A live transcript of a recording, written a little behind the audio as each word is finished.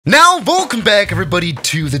Now, welcome back everybody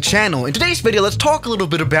to the channel. In today's video, let's talk a little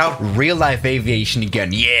bit about real-life aviation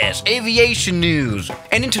again. Yes, aviation news.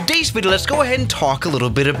 And in today's video, let's go ahead and talk a little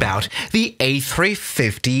bit about the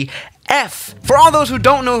A350F. For all those who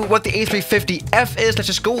don't know what the A350F is, let's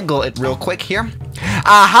just Google it real quick here.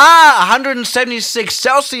 Aha! 176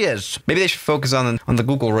 Celsius. Maybe they should focus on the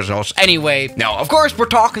Google results. Anyway, no, of course, we're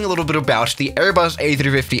talking a little bit about the Airbus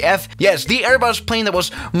A350F. Yes, the Airbus plane that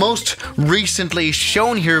was most recently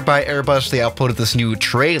shown here by Airbus. They uploaded this new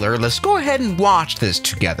trailer. Let's go ahead and watch this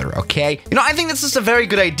together, okay? You know, I think this is a very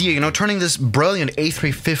good idea, you know, turning this brilliant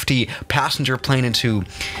A350 passenger plane into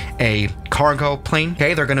a cargo plane.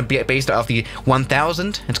 Okay, they're going to be based off the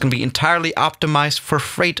 1000. It's going to be entirely optimized for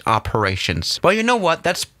freight operations. Well, you know what?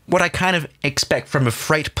 That's what I kind of expect from a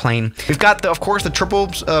freight plane. We've got, of course, the triple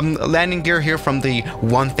landing gear here from the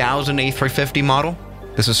 1000 A350 model.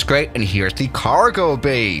 This is great. And here's the cargo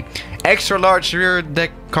bay. Extra large rear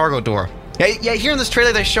deck cargo door. Yeah, here in this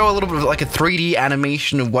trailer, they show a little bit of like a 3D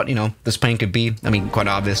animation of what, you know, this plane could be. I mean, quite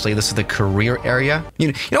obviously, this is the career area.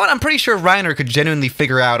 You know what? I'm pretty sure Reiner could genuinely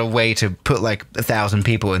figure out a way to put like 1,000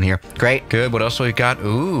 people in here. Great, good. What else we got?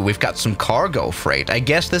 Ooh, we've got some cargo freight. I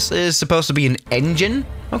guess this is supposed to be an engine.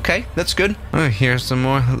 Okay, that's good. Oh, here's some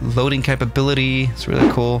more loading capability. It's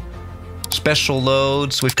really cool. Special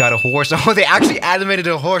loads. We've got a horse. Oh, they actually animated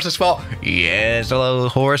a horse as well. Yes, hello,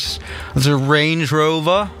 horse. There's a Range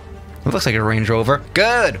Rover. It looks like a Range Rover.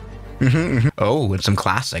 Good. Oh, and some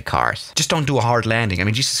classic cars. Just don't do a hard landing. I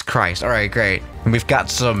mean, Jesus Christ. All right, great. And we've got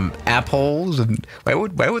some apples. And why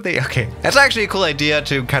would they? Okay, that's actually a cool idea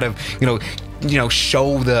to kind of, you know,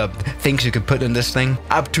 show the things you could put in this thing.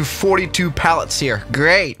 Up to 42 pallets here.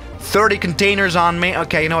 Great. 30 containers on me.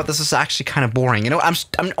 Okay, you know what? This is actually kind of boring. You know, I'm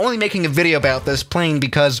only making a video about this plane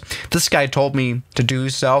because this guy told me to do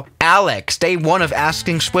so. Alex, day 1 of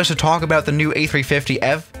asking Swiss to talk about the new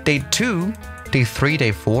A350F. Day 2. Day 3,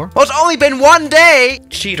 day 4. Well, it's only been 1 day.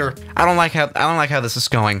 Cheater. I don't like how this is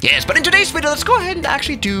going. Yes, but in today's video, let's go ahead and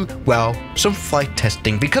actually do, well, some flight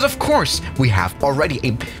testing, because of course we have already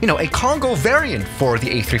a cargo variant for the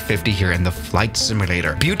A350 here in the flight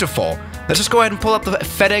simulator. Beautiful. Let's just go ahead and pull up the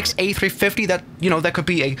FedEx A350. That could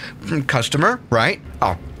be a customer, right?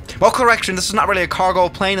 Oh. Well, correction, this is not really a cargo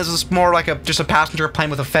plane. This is more like just a passenger plane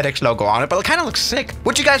with a FedEx logo on it, but it kind of looks sick.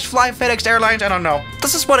 Would you guys fly FedEx Airlines? I don't know.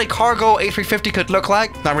 This is what a cargo A350 could look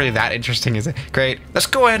like. Not really that interesting, is it? Great. Let's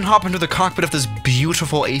go ahead and hop into the cockpit of this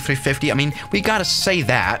beautiful A350. I mean, we gotta say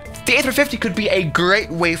that. The A350 could be a great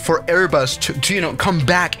way for Airbus to come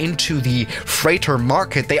back into the freighter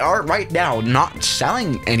market. They are right now not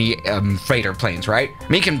selling any freighter planes, right? I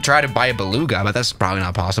mean, you can try to buy a Beluga, but that's probably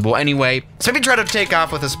not possible. Anyway, so if you try to take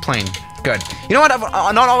off with this plane. Good. You know what?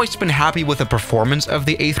 I've not always been happy with the performance of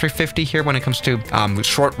the A350 here when it comes to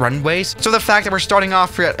short runways. So the fact that we're starting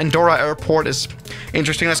off here at Andorra Airport is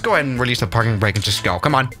interesting. Let's go ahead and release the parking brake and just go.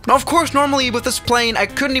 Come on. Now, of course, normally with this plane, I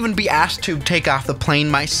couldn't even be asked to take off the plane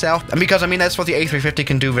myself. And because, I mean, that's what the A350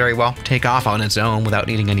 can do very well. Take off on its own without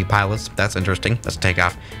needing any pilots. That's interesting. Let's take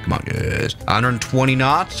off. Come on. Yes. 120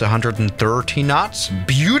 knots, 130 knots.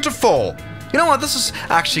 Beautiful. You know what? This is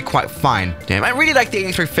actually quite fine. Damn, I really like the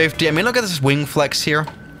A350. I mean, look at this wing flex here.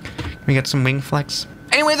 Can we get some wing flex?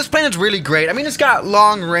 Anyway, this plane is really great. I mean, it's got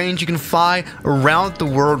long range. You can fly around the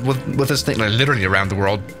world with this thing, like literally around the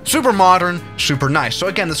world. Super modern, super nice. So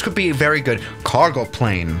again, this could be a very good cargo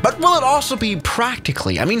plane. But will it also be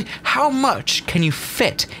practically? I mean, how much can you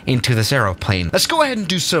fit into this aeroplane? Let's go ahead and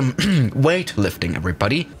do some weightlifting,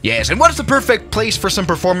 everybody. Yes, and what is the perfect place for some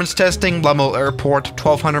performance testing? Lommel Airport,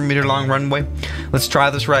 1,200 meter long runway. Let's try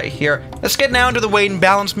this right here. Let's get down to the weight and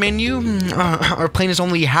balance menu. Our plane is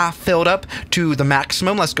only half filled up to the maximum.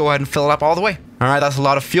 Let's go ahead and fill it up all the way. All right, that's a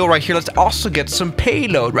lot of fuel right here. Let's also get some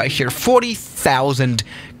payload right here. 40,000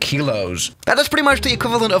 kilos. That is pretty much the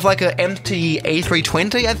equivalent of like an empty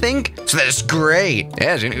A320, I think. So that is great.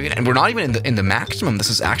 Yes, and we're not even in the maximum. This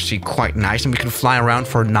is actually quite nice, and we can fly around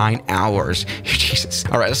for 9 hours. Jesus.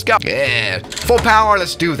 All right, let's go. Yeah, full power.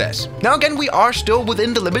 Let's do this. Now again, we are still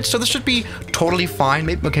within the limits, so this should be totally fine.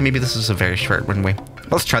 Maybe this is a very short runway.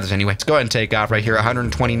 Let's try this anyway. Let's go ahead and take off right here.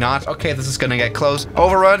 120 knots. Okay, this is gonna get close.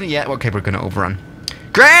 Overrun? Yeah, okay, we're gonna overrun.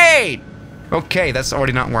 Great! Okay, that's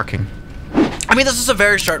already not working. I mean, this is a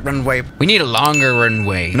very short runway. We need a longer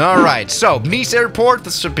runway. All right, so Nice Airport.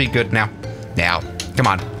 This should be good now. Now, come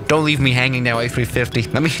on. Don't leave me hanging now,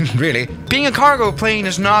 A350. I mean, really. Being a cargo plane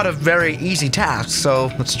is not a very easy task,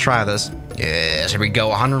 so let's try this. Yes, here we go,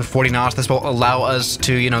 140 knots. This will allow us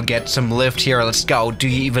to, get some lift here. Let's go. Do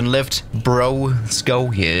you even lift, bro? Let's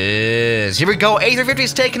go. Yes. Here we go. A350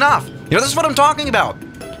 is taking off. This is what I'm talking about.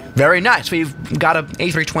 Very nice. We've got a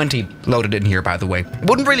A320 loaded in here, by the way.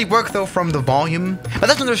 Wouldn't really work, though, from the volume. But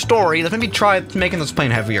that's another story. Let's maybe try making this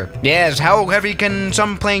plane heavier. Yes, how heavy can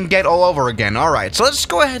some plane get all over again? All right, so let's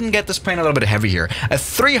go ahead and get this plane a little bit heavier. At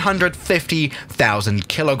 350,000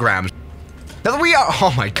 kilograms. Now that we are...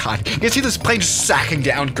 Oh, my God. You can see this plane just sacking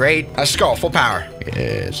down. Great. Let's go. Full power.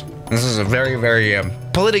 Yes. This is a very, very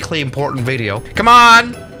politically important video. Come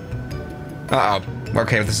on. Uh-oh.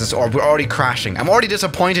 Okay, this is... we're already crashing. I'm already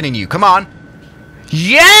disappointed in you. Come on.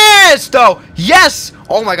 Yes, though. Yes.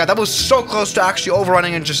 Oh, my God. That was so close to actually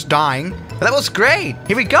overrunning and just dying. But that was great.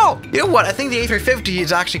 Here we go. You know what? I think the A350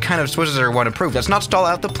 is actually kind of Swizzer one approved. Let's not stall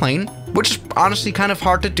out the plane, which is honestly kind of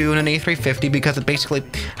hard to do in an A350 because it basically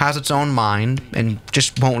has its own mind and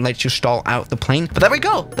just won't let you stall out the plane. But there we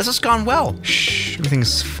go. This has gone well. Shh,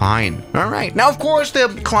 everything's fine. All right. Now, of course,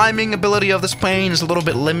 the climbing ability of this plane is a little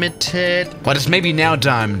bit limited, but it's maybe now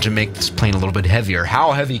time to make this plane a little bit heavier.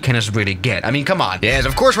 How heavy can it really get? I mean, come on. Yes,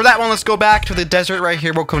 of course, for that one, let's go back to the desert right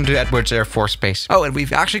here. Welcome to Edwards Air Force Base. Oh, and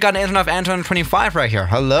we've actually got an Antonov Anton 25 right here.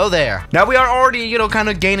 Hello there. Now, we are already, you know, kind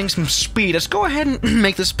of gaining some speed. Let's go ahead and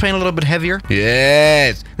make this plane a little bit heavier.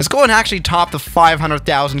 Yes. Let's go and actually top the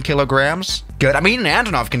 500,000 kilograms. Good. I mean, an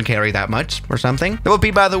Antonov can carry that much or something. It would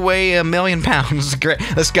be, by the way, 1,000,000 pounds. Great.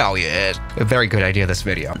 Let's go. Yes. A very good idea, this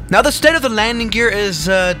video. Now, the state of the landing gear is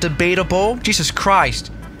debatable. Jesus Christ.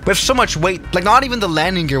 We have so much weight. Like, not even the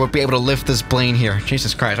landing gear would be able to lift this plane here.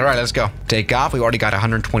 Jesus Christ. All right, let's go. Take off. We've already got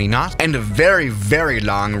 120 knots. And a very, very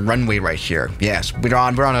long runway right here. Yes. We're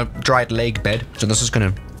on a dried leg bed. So this is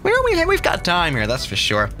going to... We've got time here, that's for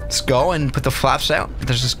sure. Let's go and put the flaps out.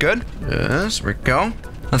 This is good. Yes, here we go.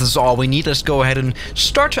 This is all we need. Let's go ahead and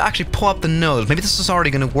start to actually pull up the nose. Maybe this is already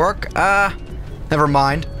going to work. Never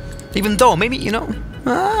mind. Even though, maybe, you know,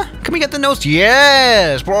 can we get the nose?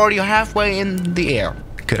 Yes, we're already halfway in the air.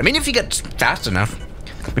 Good. I mean, if you get fast enough,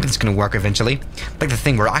 maybe it's going to work eventually. Like the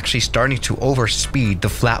thing, we're actually starting to overspeed the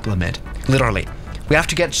flap limit. Literally. We have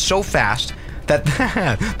to get so fast that...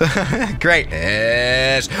 Great.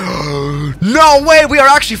 Yes. No way, we are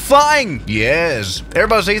actually flying. Yes.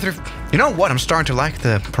 Airbus A3... You know what? I'm starting to like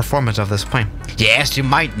the performance of this plane. Yes, you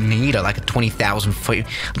might need like a 20,000 foot...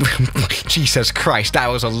 Jesus Christ, that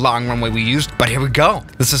was a long runway we used. But here we go.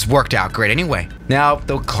 This has worked out great anyway. Now,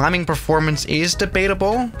 the climbing performance is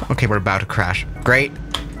debatable. Okay, we're about to crash. Great.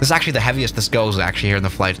 This is actually the heaviest this goes actually here in the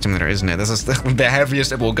flight simulator, isn't it? This is the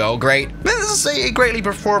heaviest it will go. Great. This is a greatly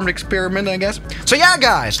performed experiment, I guess. So yeah,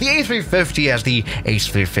 guys, the A350 as the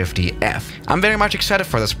A350F. I'm very much excited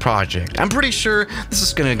for this project. I'm pretty sure this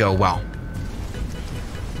is gonna go well.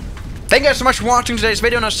 Thank you guys so much for watching today's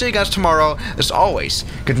video, and I'll see you guys tomorrow. As always,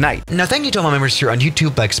 good night. Now, thank you to all my members here on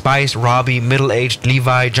YouTube, like Spice, Robbie, Middle Aged,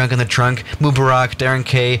 Levi, Junk in the Trunk, Mubarak, Darren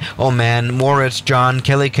K, Oh Man, Moritz, John,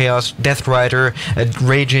 Kelly Chaos, Death Rider,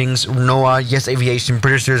 Ragings, Noah, Yes Aviation,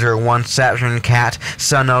 British 001, Saturn, Cat,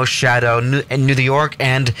 Suno, Shadow, New York,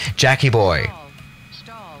 and Jackie Boy.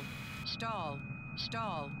 Stall, stall,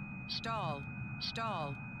 stall, stall,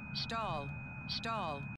 stall, stall, stall, stall.